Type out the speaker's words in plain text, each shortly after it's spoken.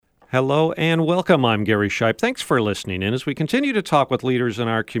Hello and welcome. I'm Gary Shipe. Thanks for listening in as we continue to talk with leaders in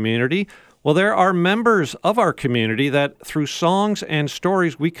our community. Well, there are members of our community that through songs and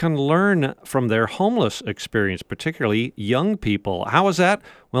stories we can learn from their homeless experience, particularly young people. How is that?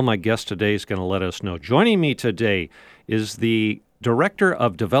 Well, my guest today is going to let us know. Joining me today is the Director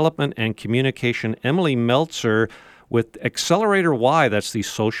of Development and Communication, Emily Meltzer, with Accelerator Y. That's the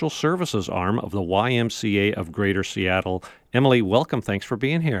social services arm of the YMCA of Greater Seattle. Emily, welcome. Thanks for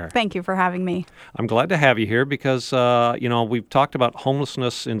being here. Thank you for having me. I'm glad to have you here because, we've talked about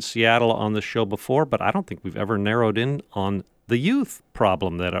homelessness in Seattle on the show before, but I don't think we've ever narrowed in on the youth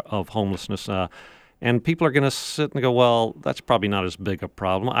problem of homelessness. And people are going to sit and go, well, that's probably not as big a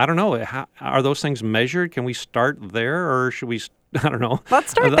problem. I don't know. Are those things measured? Can we start there, or should we I don't know.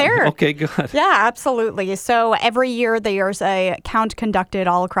 Let's start there. Okay, good. Yeah, absolutely. So every year there's a count conducted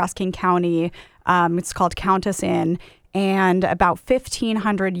all across King County. It's called Count Us In. And about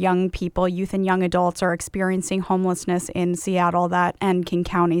 1,500 young people, youth and young adults, are experiencing homelessness in Seattle and King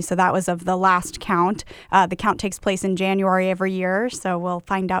County. So that was of the last count. The count takes place in January every year, so we'll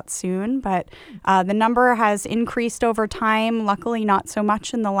find out soon. But the number has increased over time, luckily not so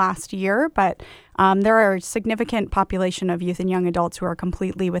much in the last year. But there are a significant population of youth and young adults who are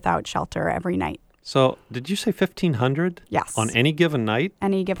completely without shelter every night. So did you say 1,500? Yes. On any given night?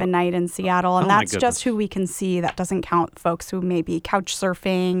 Any given night in Seattle. And that's just who we can see. That doesn't count folks who may be couch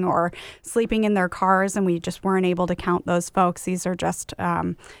surfing or sleeping in their cars, and we just weren't able to count those folks. These are just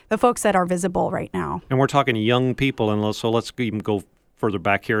the folks that are visible right now. And we're talking young people, and so let's even go further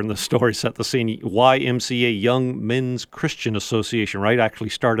back here in the story, set the scene. YMCA, Young Men's Christian Association, right? Actually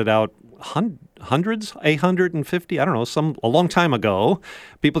started out hundreds, 850, I don't know, a long time ago.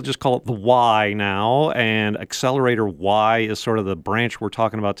 People just call it the Y now, and Accelerator Y is sort of the branch we're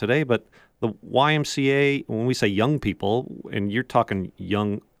talking about today. But the YMCA, when we say young people, and you're talking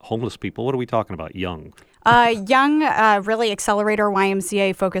young homeless people, what are we talking about, young? Really, Accelerator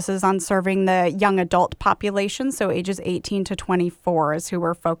YMCA focuses on serving the young adult population, so ages 18 to 24 is who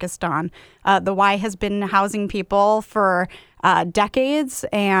we're focused on. The Y has been housing people for decades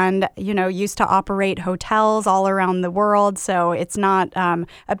and, used to operate hotels all around the world. So it's not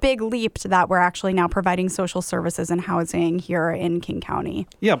a big leap to that we're actually now providing social services and housing here in King County.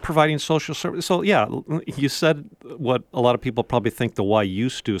 Yeah, providing social service. So, yeah, you said what a lot of people probably think the Y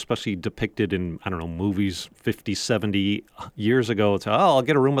used to, especially depicted in, movies 50, 70 years ago. It's, I'll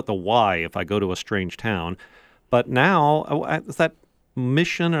get a room at the Y if I go to a strange town. But now, is that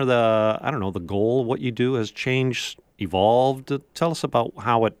mission or the goal, what you do has changed, evolved? Tell us about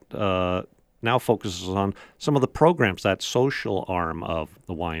how it now focuses on some of the programs, that social arm of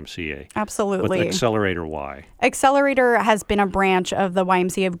the YMCA. Absolutely. With Accelerator Y. Accelerator has been a branch of the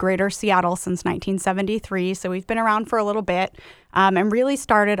YMCA of Greater Seattle since 1973, so we've been around for a little bit. And really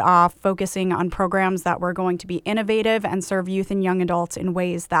started off focusing on programs that were going to be innovative and serve youth and young adults in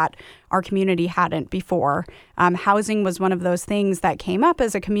ways that our community hadn't before. Housing was one of those things that came up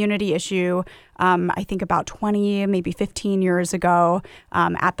as a community issue, I think about 20, maybe 15 years ago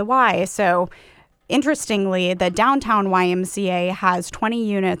at the Y. So interestingly, the downtown YMCA has 20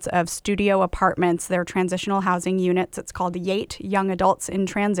 units of studio apartments. They're transitional housing units. It's called YATE, Young Adults in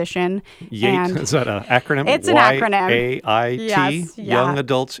Transition. YATE, is that an acronym? It's an acronym. Y-A-I-T, yes, yeah. Young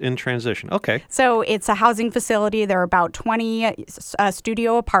Adults in Transition. Okay. So it's a housing facility. There are about 20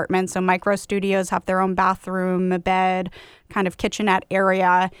 studio apartments. So micro studios have their own bathroom, a bed, kind of kitchenette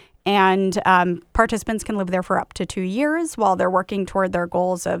area. And participants can live there for up to 2 years while they're working toward their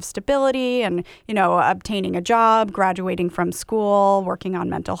goals of stability and, obtaining a job, graduating from school, working on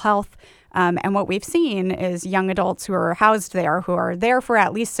mental health. And what we've seen is young adults who are housed there, who are there for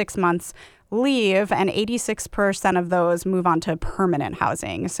at least 6 months, leave, and 86% of those move on to permanent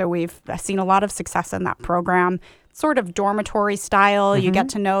housing. So we've seen a lot of success in that program. Sort of dormitory style. Mm-hmm. You get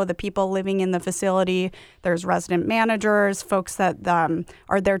to know the people living in the facility. There's resident managers, folks that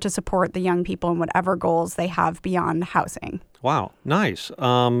are there to support the young people in whatever goals they have beyond housing. Wow, nice.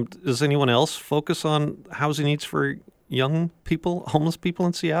 Does anyone else focus on housing needs for young people, homeless people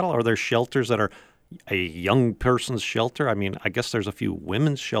in Seattle? Are there shelters that are a young person's shelter? I mean, I guess there's a few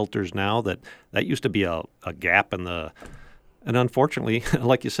women's shelters now that used to be a gap in the... And unfortunately,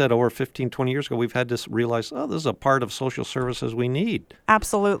 like you said, over 15, 20 years ago, we've had to realize, this is a part of social services we need.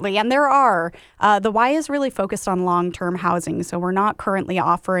 Absolutely. And there are. The Y is really focused on long-term housing. So we're not currently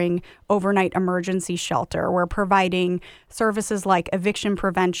offering overnight emergency shelter. We're providing services like eviction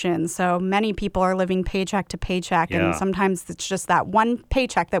prevention. So many people are living paycheck to paycheck, and sometimes it's just that one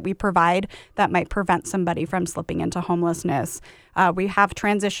paycheck that we provide that might prevent somebody from slipping into homelessness. We have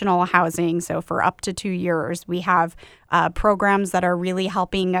transitional housing, so for up to 2 years. We have programs that are really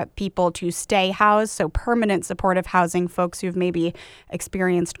helping people to stay housed, so permanent supportive housing, folks who've maybe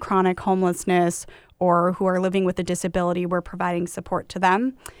experienced chronic homelessness or who are living with a disability. We're providing support to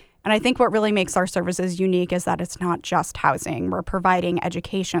them. And I think what really makes our services unique is that it's not just housing. We're providing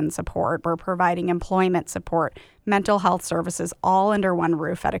education support. We're providing employment support, mental health services, all under one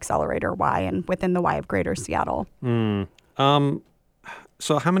roof at Accelerator Y and within the Y of Greater Seattle.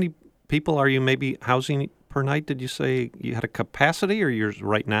 So how many people are you maybe housing per night? Did you say you had a capacity, or you're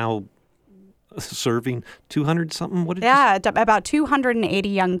right now serving 200-something? What did you say? About 280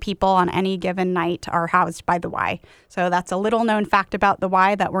 young people on any given night are housed by the Y. So that's a little-known fact about the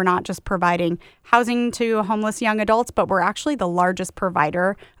Y, that we're not just providing housing to homeless young adults, but we're actually the largest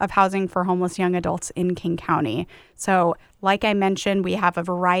provider of housing for homeless young adults in King County. So like I mentioned, we have a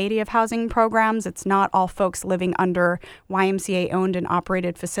variety of housing programs. It's not all folks living under YMCA-owned and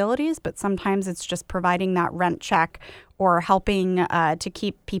operated facilities, but sometimes it's just providing that rent check or helping to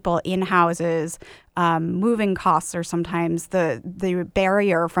keep people in houses. Moving costs are sometimes the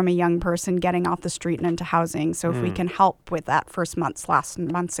barrier from a young person getting off the street and into housing. So if we can help with that first month's, last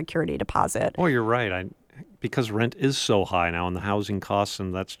month's security deposit. Oh, you're right. Because rent is so high now and the housing costs,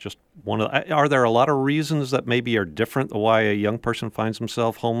 and that's just one of the, are there a lot of reasons that maybe are different why a young person finds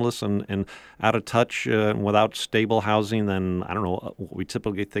himself homeless and out of touch and without stable housing than, I don't know, what we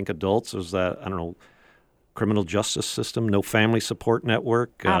typically think adults? Is that, I don't know, criminal justice system, no family support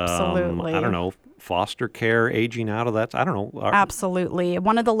network? Absolutely. I don't know, foster care, aging out of that? I don't know. Absolutely.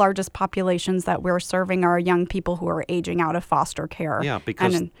 One of the largest populations that we're serving are young people who are aging out of foster care. Yeah,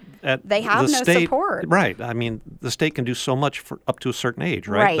 because they have no support. Right. I mean, the state can do so much for up to a certain age,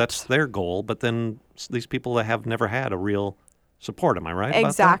 right? That's their goal. But then these people that have never had a real support, am I right?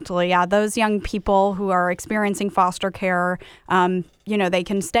 Exactly. Yeah. Those young people who are experiencing foster care, they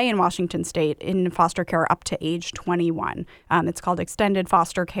can stay in Washington State in foster care up to age 21. It's called extended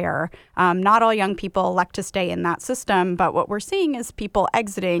foster care. Not all young people elect to stay in that system, but what we're seeing is people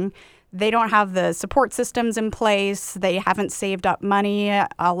exiting. They don't have the support systems in place. They haven't saved up money.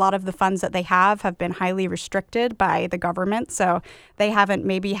 A lot of the funds that they have been highly restricted by the government. So they haven't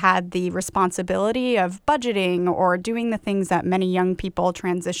maybe had the responsibility of budgeting or doing the things that many young people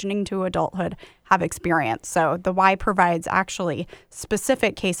transitioning to adulthood have experienced. So the Y provides actually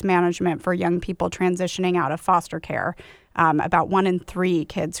specific case management for young people transitioning out of foster care. About 1 in 3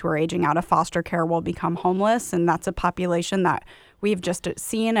 kids who are aging out of foster care will become homeless, and that's a population that we've just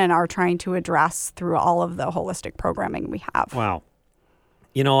seen and are trying to address through all of the holistic programming we have. Wow.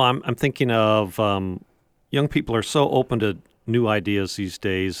 I'm thinking of young people are so open to new ideas these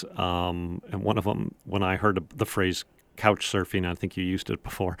days, and one of them, when I heard the phrase couch surfing, I think you used it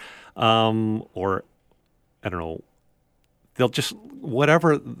before, or I don't know, they'll just,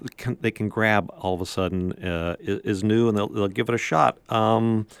 whatever they can grab all of a sudden is new, and they'll give it a shot.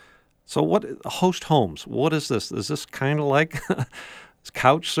 So what, host homes, what is this? Is this kind of like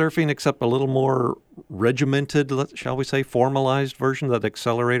couch surfing except a little more regimented, shall we say, formalized version that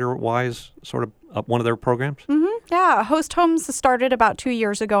Accelerator Y is sort of one of their programs? Mm-hmm. Yeah, host homes started about 2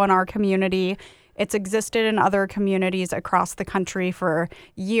 years ago in our community. It's existed in other communities across the country for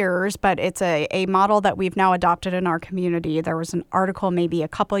years, but it's a model that we've now adopted in our community. There was an article maybe a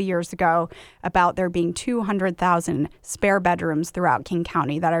couple of years ago about there being 200,000 spare bedrooms throughout King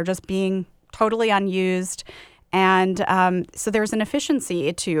County that are just being totally unused. And so there's an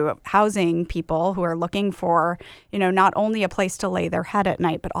efficiency to housing people who are looking for, not only a place to lay their head at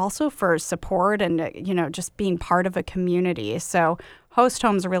night, but also for support and, just being part of a community. So host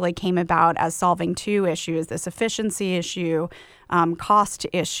homes really came about as solving 2 issues, this efficiency issue, cost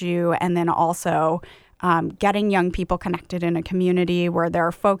issue, and then also getting young people connected in a community where there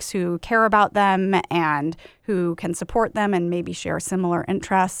are folks who care about them and who can support them and maybe share similar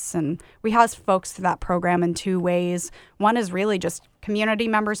interests. And we house folks through that program in 2 ways. One is really just community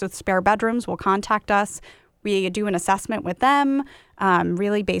members with spare bedrooms will contact us. We do an assessment with them,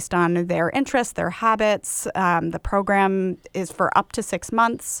 really based on their interests, their habits. The program is for up to 6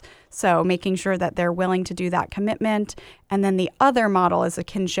 months, so making sure that they're willing to do that commitment. And then the other model is a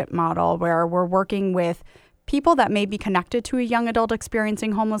kinship model where we're working with people that may be connected to a young adult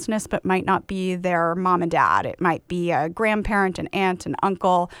experiencing homelessness but might not be their mom and dad. It might be a grandparent, an aunt, an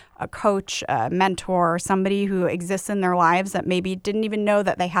uncle, a coach, a mentor, somebody who exists in their lives that maybe didn't even know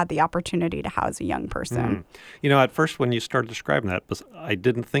that they had the opportunity to house a young person. At first when you started describing that, I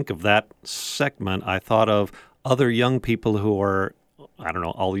didn't think of that segment. I thought of other young people who are, I don't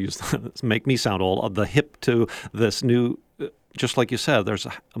know, I'll use, make me sound old, the hip to this new, just like you said, there's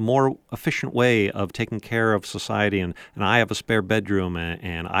a more efficient way of taking care of society, and I have a spare bedroom,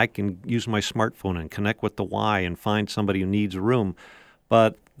 and I can use my smartphone and connect with the Y and find somebody who needs a room.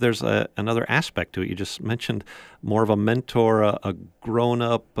 But there's another aspect to it. You just mentioned more of a mentor, a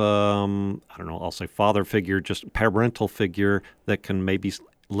grown-up, I don't know, I'll say father figure, just parental figure that can maybe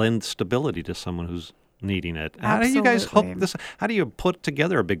lend stability to someone who's needing it. Absolutely. How do you guys hook this? How do you put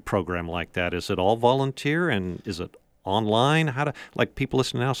together a big program like that? Is it all volunteer, and is it online? Like people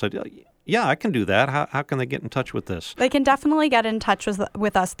listening now said, yeah, I can do that. How can they get in touch with this? They can definitely get in touch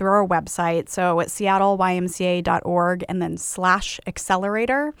with us through our website. So it's seattleymca.org and then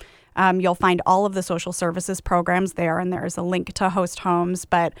 /accelerator. You'll find all of the social services programs there, and there's a link to host homes.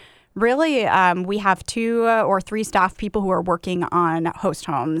 But really, we have 2 or 3 staff people who are working on host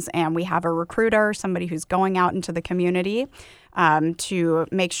homes, and we have a recruiter, somebody who's going out into the community to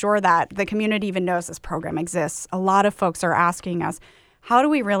make sure that the community even knows this program exists. A lot of folks are asking us, how do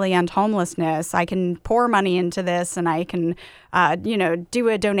we really end homelessness? I can pour money into this, and I can, do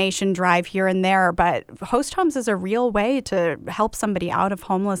a donation drive here and there. But host homes is a real way to help somebody out of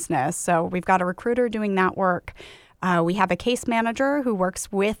homelessness. So we've got a recruiter doing that work. We have a case manager who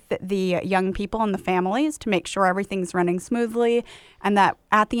works with the young people and the families to make sure everything's running smoothly, and that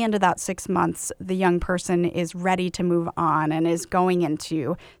at the end of that 6 months, the young person is ready to move on and is going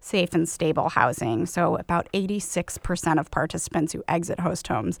into safe and stable housing. So about 86% of participants who exit host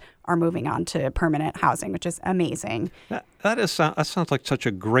homes are moving on to permanent housing, which is amazing. That sounds like such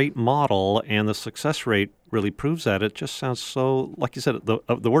a great model, and the success rate really proves that. It just sounds so, like you said,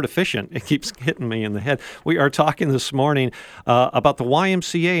 the word efficient, it keeps hitting me in the head. We are talking this morning about the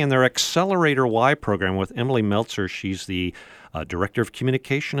YMCA and their Accelerator Y program with Emily Meltzer. She's the Director of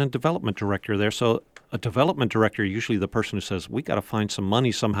Communication and Development Director there. So a development director, usually the person who says, we got to find some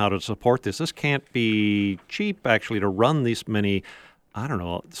money somehow to support this. This can't be cheap, actually, to run these many, I don't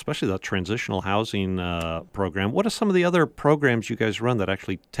know, especially the transitional housing program. What are some of the other programs you guys run that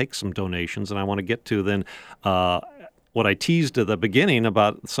actually take some donations? And I want to get to then what I teased at the beginning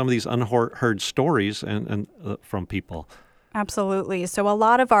about some of these unheard stories and from people. Absolutely. So a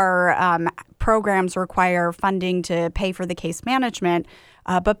lot of our programs require funding to pay for the case management.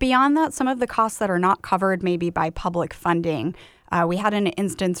 But beyond that, some of the costs that are not covered maybe by public funding. We had an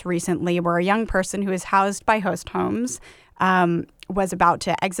instance recently where a young person who is housed by host homes was about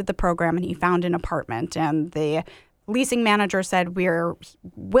to exit the program, and he found an apartment. And the leasing manager said, we're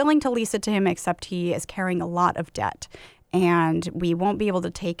willing to lease it to him, except he is carrying a lot of debt. And we won't be able to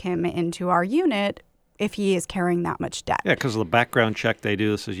take him into our unit if he is carrying that much debt. Yeah, because of the background check they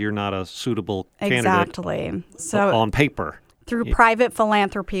do, says you're not a suitable candidate. Exactly. So on paper. Through private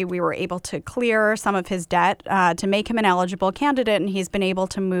philanthropy, we were able to clear some of his debt to make him an eligible candidate, and he's been able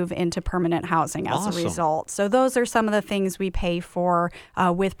to move into permanent housing as a result. So those are some of the things we pay for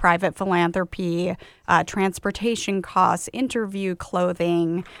with private philanthropy, transportation costs, interview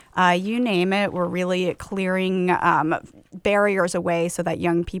clothing, you name it. We're really clearing barriers away so that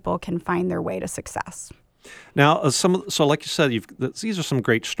young people can find their way to success. Now, so like you said, these are some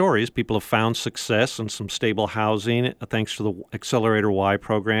great stories. People have found success and some stable housing thanks to the Accelerator Y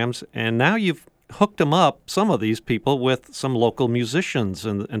programs. And now you've hooked them up, some of these people, with some local musicians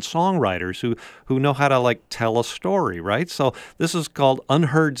and songwriters who know how to, like, tell a story, right? So this is called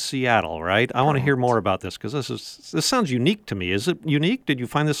Unheard Seattle, right? I want to hear more about this because this sounds unique to me. Is it unique? Did you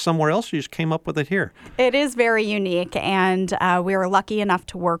find this somewhere else? Or you just came up with it here? It is very unique, and we were lucky enough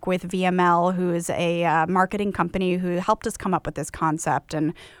to work with VML, who is a marketing company who helped us come up with this concept.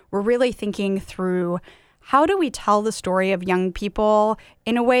 And we're really thinking through, how do we tell the story of young people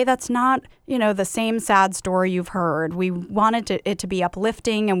in a way that's not, the same sad story you've heard? We wanted it to be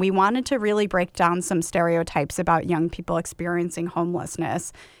uplifting, and we wanted to really break down some stereotypes about young people experiencing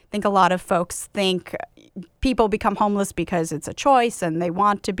homelessness. I think a lot of folks think people become homeless because it's a choice and they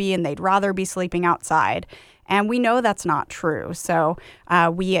want to be and they'd rather be sleeping outside. And we know that's not true. So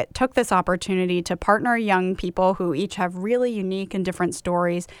we took this opportunity to partner young people who each have really unique and different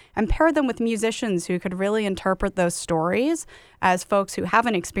stories and pair them with musicians who could really interpret those stories as folks who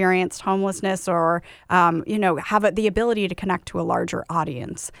haven't experienced homelessness or, have the ability to connect to a larger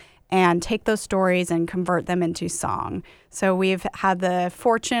audience. and take those stories and convert them into song. So we've had the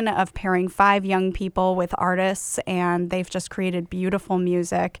fortune of pairing 5 young people with artists, and they've just created beautiful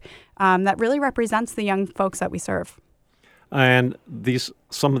music that really represents the young folks that we serve. And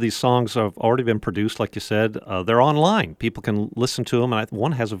some of these songs have already been produced, like you said. They're online. People can listen to them, and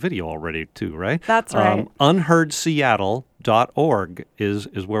one has a video already too, right? That's right. Unheardseattle.org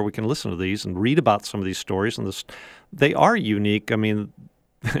is where we can listen to these and read about some of these stories. And they are unique. I mean,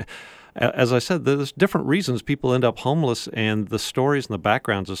 as I said, there's different reasons people end up homeless, and the stories and the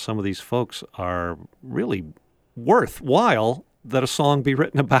backgrounds of some of these folks are really worthwhile that a song be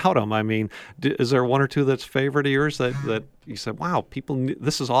written about them. I mean, is there one or two that's favorite of yours that you said, wow,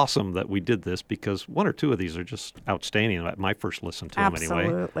 this is awesome that we did this? Because one or two of these are just outstanding. My first listen to them anyway.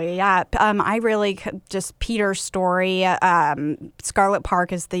 Absolutely, yeah. I really just Peter's story. Scarlett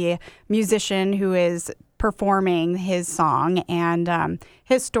Park is the musician who is performing his song, and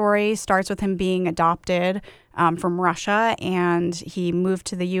his story starts with him being adopted from Russia, and he moved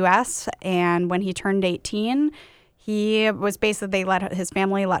to the U.S., and when he turned 18, he was basically, his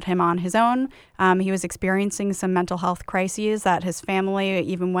family let him on his own. He was experiencing some mental health crises that his family,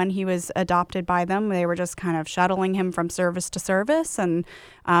 even when he was adopted by them, they were just kind of shuttling him from service to service, and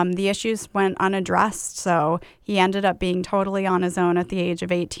the issues went unaddressed. So he ended up being totally on his own at the age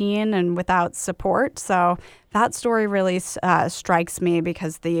of 18 and without support. So that story really strikes me,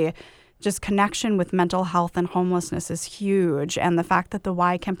 because the just connection with mental health and homelessness is huge. And the fact that the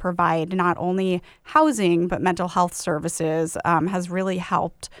Y can provide not only housing, but mental health services has really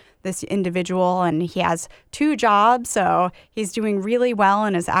helped this individual. And he has 2 jobs, so he's doing really well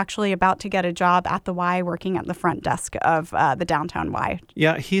and is actually about to get a job at the Y working at the front desk of the downtown Y.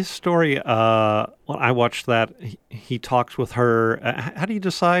 Yeah, his story, when I watched that, he talks with her. How do you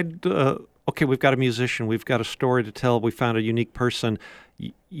decide, okay, we've got a musician, we've got a story to tell, we found a unique person,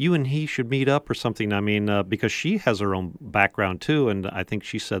 you and he should meet up or something? I mean, because she has her own background too, and I think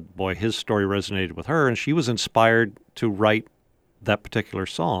she said, boy, his story resonated with her, and she was inspired to write that particular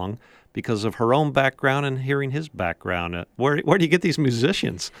song because of her own background and hearing his background. Where do you get these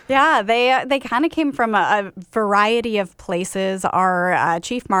musicians? Yeah, they kind of came from a variety of places. Our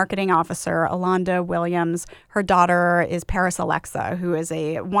chief marketing officer, Alonda Williams, her daughter is Paris Alexa, who is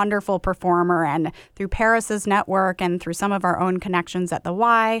a wonderful performer. And through Paris's network and through some of our own connections at the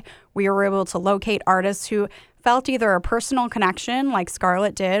Y, we were able to locate artists who felt either a personal connection like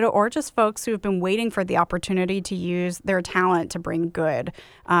Scarlett did, or just folks who have been waiting for the opportunity to use their talent to bring good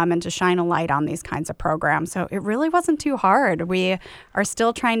and to shine a light on these kinds of programs. So it really wasn't too hard. We are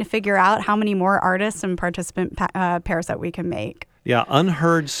still trying to figure out how many more artists and participant pairs that we can make. Yeah,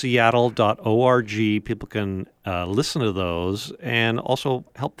 unheardseattle.org. People can listen to those and also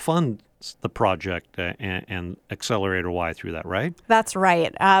help fund the project and Accelerator Y through that, right? That's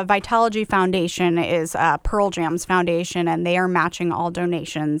right. Vitalogy Foundation is Pearl Jam's foundation, and they are matching all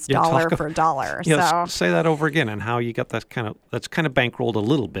donations dollar for dollar. Yeah, say that over again, and how you got that's kind of bankrolled a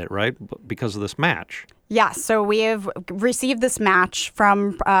little bit, right? Because of this match. Yeah, so we have received this match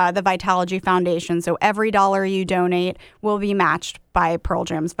from the Vitalogy Foundation. So every dollar you donate will be matched by Pearl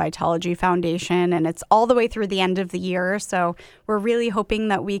Jam's Vitalogy Foundation, and it's all the way through the end of the year. So we're really hoping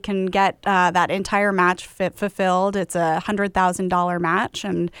that we can get that entire match fulfilled. It's a $100,000 match,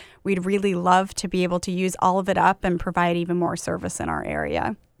 and we'd really love to be able to use all of it up and provide even more service in our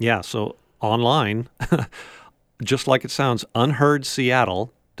area. Yeah, so online, just like it sounds,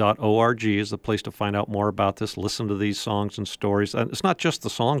 unheardseattle.org is the place to find out more about this, listen to these songs and stories. And it's not just the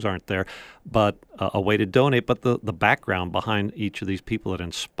songs aren't there, but a way to donate, but the background behind each of these people that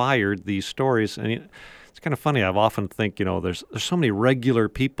inspired these stories. And it's kind of funny. I've often think, there's so many regular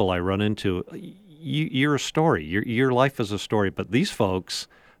people I run into. You're a story. Your life is a story. But these folks,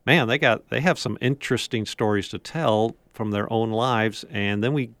 man, they have some interesting stories to tell from their own lives, and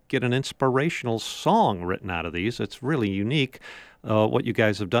then we get an inspirational song written out of these. It's really unique. What you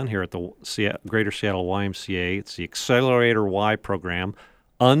guys have done here at the Greater Seattle YMCA. It's the Accelerator Y program,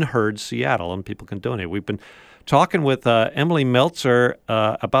 Unheard Seattle, and people can donate. We've been talking with Emily Meltzer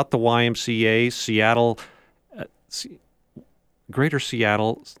about the YMCA. Seattle, Greater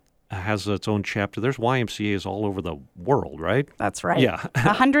Seattle has its own chapter. There's YMCAs all over the world, right? That's right. Yeah.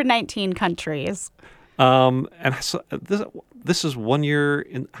 119 countries. And so this is 1 year.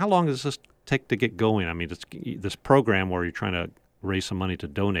 How long does this take to get going? I mean, it's this program where you're trying to raise some money to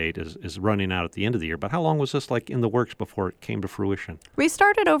donate is running out at the end of the year. But how long was this like in the works before it came to fruition? We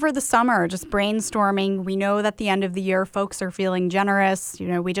started over the summer just brainstorming. We know that the end of the year folks are feeling generous.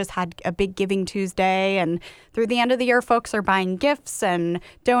 We just had a big Giving Tuesday, and through the end of the year folks are buying gifts and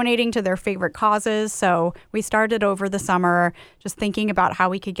donating to their favorite causes. So we started over the summer just thinking about how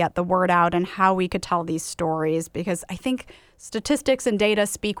we could get the word out and how we could tell these stories, because I think statistics and data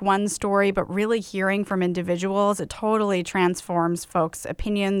speak one story, but really hearing from individuals, it totally transforms folks'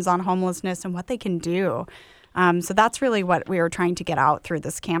 opinions on homelessness and what they can do. So that's really what we were trying to get out through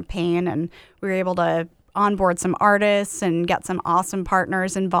this campaign. And we were able to onboard some artists and get some awesome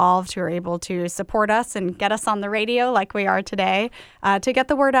partners involved who are able to support us and get us on the radio like we are today, to get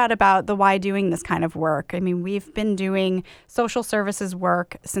the word out about the why doing this kind of work. I mean, we've been doing social services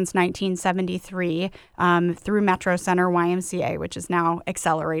work since 1973 through Metro Center YMCA, which is now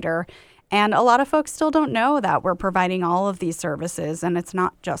Accelerator. And a lot of folks still don't know that we're providing all of these services, and it's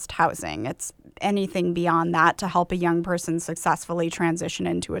not just housing. It's anything beyond that to help a young person successfully transition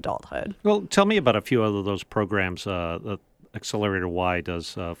into adulthood. Well, tell me about a few of those programs that Accelerator Y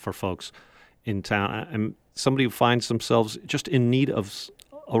does for folks in town. And somebody who finds themselves just in need of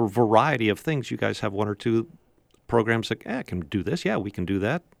a variety of things. You guys have one or two programs that, I can do this. Yeah, we can do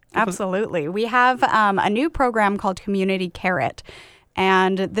that. Absolutely. We have a new program called Community Carrot.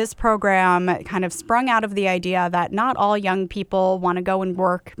 And this program kind of sprung out of the idea that not all young people want to go and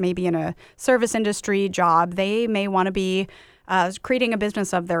work maybe in a service industry job. They may want to be creating a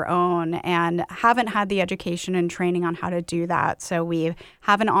business of their own and haven't had the education and training on how to do that. So we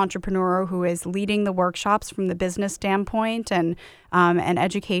have an entrepreneur who is leading the workshops from the business standpoint, and an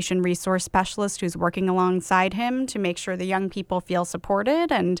education resource specialist who's working alongside him to make sure the young people feel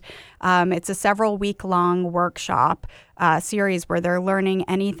supported. And it's a several-week-long workshop series where they're learning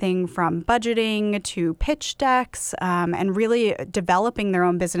anything from budgeting to pitch decks, and really developing their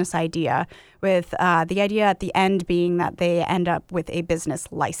own business idea, with the idea at the end being that they end up with a business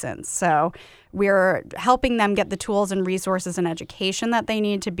license. So we're helping them get the tools and resources and education that they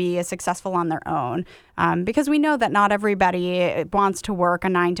need to be successful on their own, because we know that not everybody wants to work a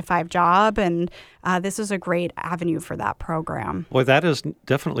 9-to-5 job, and this is a great avenue for that program. Well, that is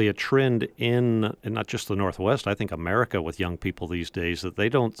definitely a trend in not just the Northwest, I think America, with young people these days, that they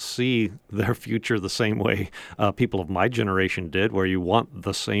don't see their future the same way people of my generation did, where you want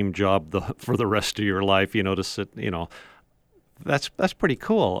the same job for the rest of your life, to sit, That's pretty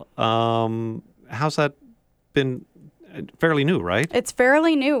cool. How's that been? Fairly new, right? It's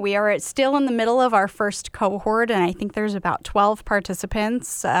fairly new. We are still in the middle of our first cohort, and I think there's about 12 participants.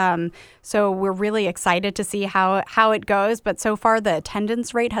 So we're really excited to see how it goes. But so far, the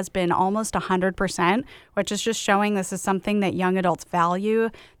attendance rate has been almost 100%, which is just showing this is something that young adults value.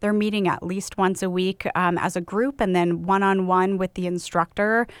 They're meeting at least once a week as a group, and then one-on-one with the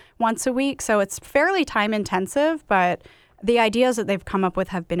instructor once a week. So it's fairly time-intensive, but the ideas that they've come up with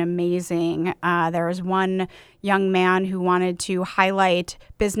have been amazing. There was one young man who wanted to highlight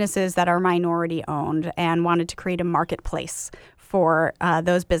businesses that are minority owned and wanted to create a marketplace for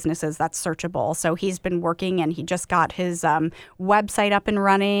those businesses that's searchable. So he's been working, and he just got his website up and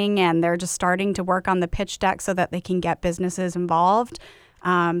running, and they're just starting to work on the pitch deck so that they can get businesses involved.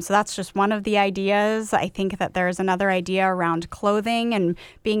 So that's just one of the ideas. I think that there's another idea around clothing and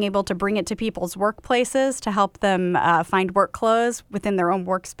being able to bring it to people's workplaces to help them find work clothes within their own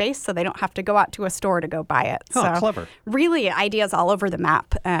workspace so they don't have to go out to a store to go buy it. Oh, so clever. Really ideas all over the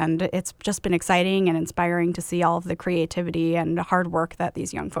map. And it's just been exciting and inspiring to see all of the creativity and hard work that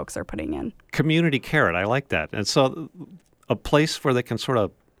these young folks are putting in. Community Carrot, I like that. And so a place where they can sort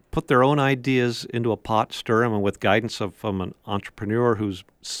of put their own ideas into a pot, stir them, and with guidance from an entrepreneur who's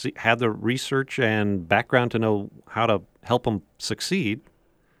had the research and background to know how to help them succeed.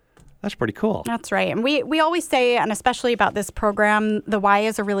 That's pretty cool. That's right. And we always say, and especially about this program, the Y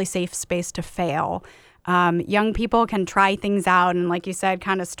is a really safe space to fail. Young people can try things out and, like you said,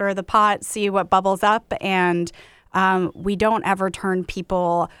 kind of stir the pot, see what bubbles up, and we don't ever turn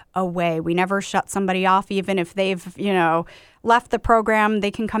people away. We never shut somebody off, even if they've, left the program.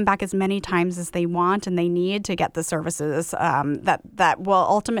 They can come back as many times as they want and they need to get the services that will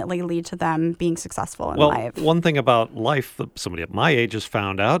ultimately lead to them being successful in life. Well, one thing about life that somebody at my age has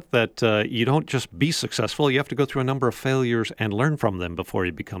found out, that you don't just be successful. You have to go through a number of failures and learn from them before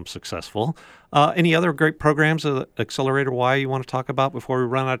you become successful. Any other great programs at Accelerator Y you want to talk about before we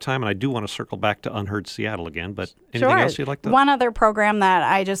run out of time? And I do want to circle back to Unheard Seattle again, but anything else you'd like to? One other program that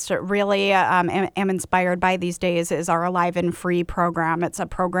I just really am inspired by these days is our Alive in and Free program. It's a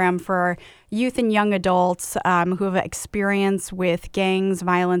program for youth and young adults who have experience with gangs,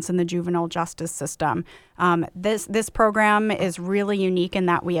 violence, and the juvenile justice system. This program is really unique in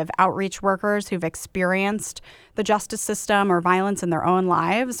that we have outreach workers who've experienced the justice system or violence in their own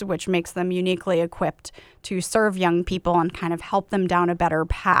lives, which makes them uniquely equipped to serve young people and kind of help them down a better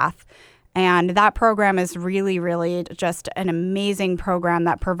path. And that program is really, really just an amazing program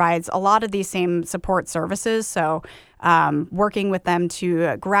that provides a lot of these same support services. So working with them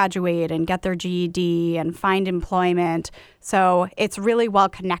to graduate and get their GED and find employment. So it's really well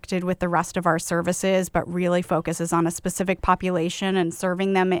connected with the rest of our services, but really focuses on a specific population and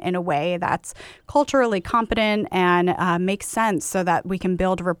serving them in a way that's culturally competent and makes sense so that we can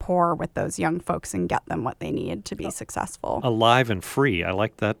build rapport with those young folks and get them what they need to be successful. Alive and Free. I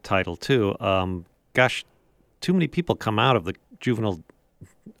like that title, too. Gosh, too many people come out of the juvenile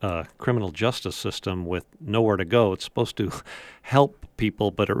criminal justice system with nowhere to go. It's supposed to help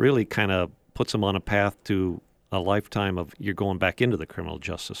people, but it really kind of puts them on a path to a lifetime of you're going back into the criminal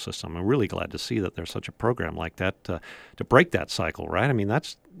justice system. I'm really glad to see that there's such a program like that to break that cycle, right? I mean,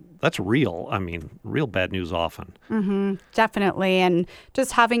 that's real. I mean, real bad news often. Mm-hmm, definitely. And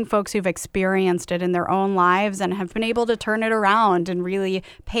just having folks who've experienced it in their own lives and have been able to turn it around and really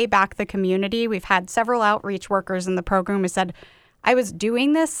pay back the community. We've had several outreach workers in the program who said, I was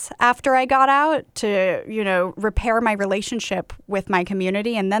doing this after I got out to, repair my relationship with my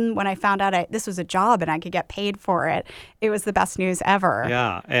community. And then when I found out this was a job and I could get paid for it, it was the best news ever.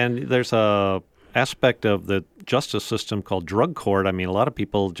 Yeah. And there's a aspect of the justice system called drug court. I mean, a lot of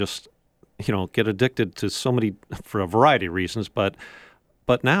people just, get addicted to so many for a variety of reasons. But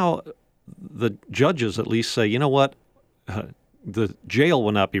now the judges at least say, you know what? The jail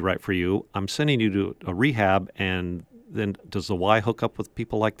will not be right for you. I'm sending you to a rehab, and then does the Y hook up with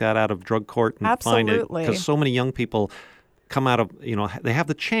people like that out of drug court and find it? Absolutely. Because so many young people come out of, they have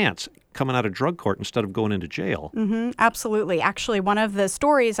the chance coming out of drug court instead of going into jail. Mm-hmm, absolutely. Actually, one of the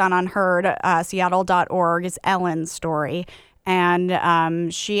stories on Unheard, Seattle.org, is Ellen's story.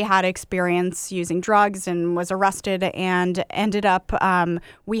 And she had experience using drugs and was arrested and ended up,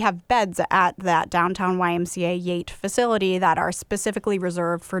 we have beds at that downtown YMCA Yate facility that are specifically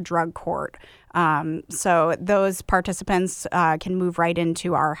reserved for drug court. So those participants can move right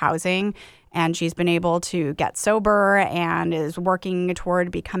into our housing. And she's been able to get sober and is working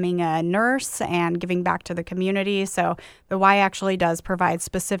toward becoming a nurse and giving back to the community. So the Y actually does provide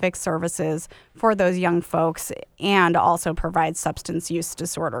specific services for those young folks and also provides substance use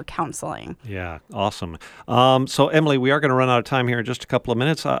disorder counseling. Yeah, awesome. So, Emily, we are going to run out of time here in just a couple of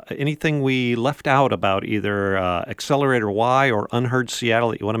minutes. Anything we left out about either Accelerator Y or Unheard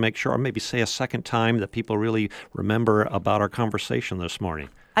Seattle that you want to make sure, or maybe say a second time that people really remember about our conversation this morning?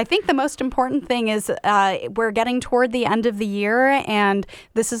 I think the most important thing is we're getting toward the end of the year, and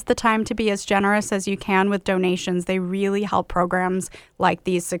this is the time to be as generous as you can with donations. They really help programs like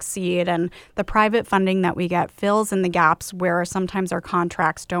these succeed, and the private funding that we get fills in the gaps where sometimes our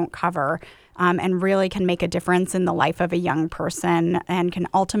contracts don't cover, and really can make a difference in the life of a young person and can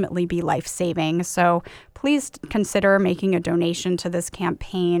ultimately be life-saving. So please consider making a donation to this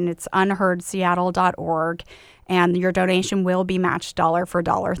campaign. It's unheardseattle.org. And your donation will be matched dollar for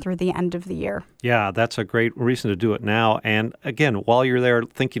dollar through the end of the year. Yeah, that's a great reason to do it now. And again, while you're there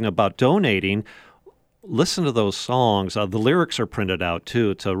thinking about donating, listen to those songs. The lyrics are printed out,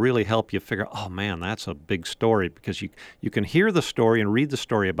 too, to really help you figure, oh, man, that's a big story. Because you can hear the story and read the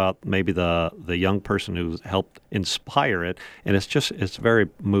story about maybe the young person who helped inspire it. And it's very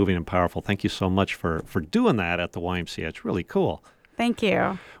moving and powerful. Thank you so much for doing that at the YMCA. It's really cool. Thank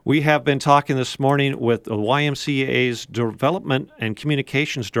you. We have been talking this morning with the YMCA's Development and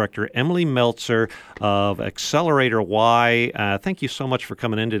Communications Director, Emily Meltzer of Accelerator Y. Thank you so much for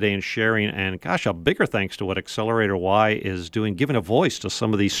coming in today and sharing. And gosh, a bigger thanks to what Accelerator Y is doing, giving a voice to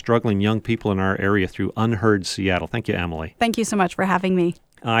some of these struggling young people in our area through Unheard Seattle. Thank you, Emily. Thank you so much for having me.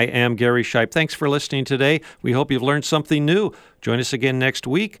 I am Gary Shipe. Thanks for listening today. We hope you've learned something new. Join us again next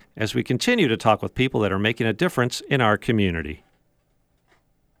week as we continue to talk with people that are making a difference in our community.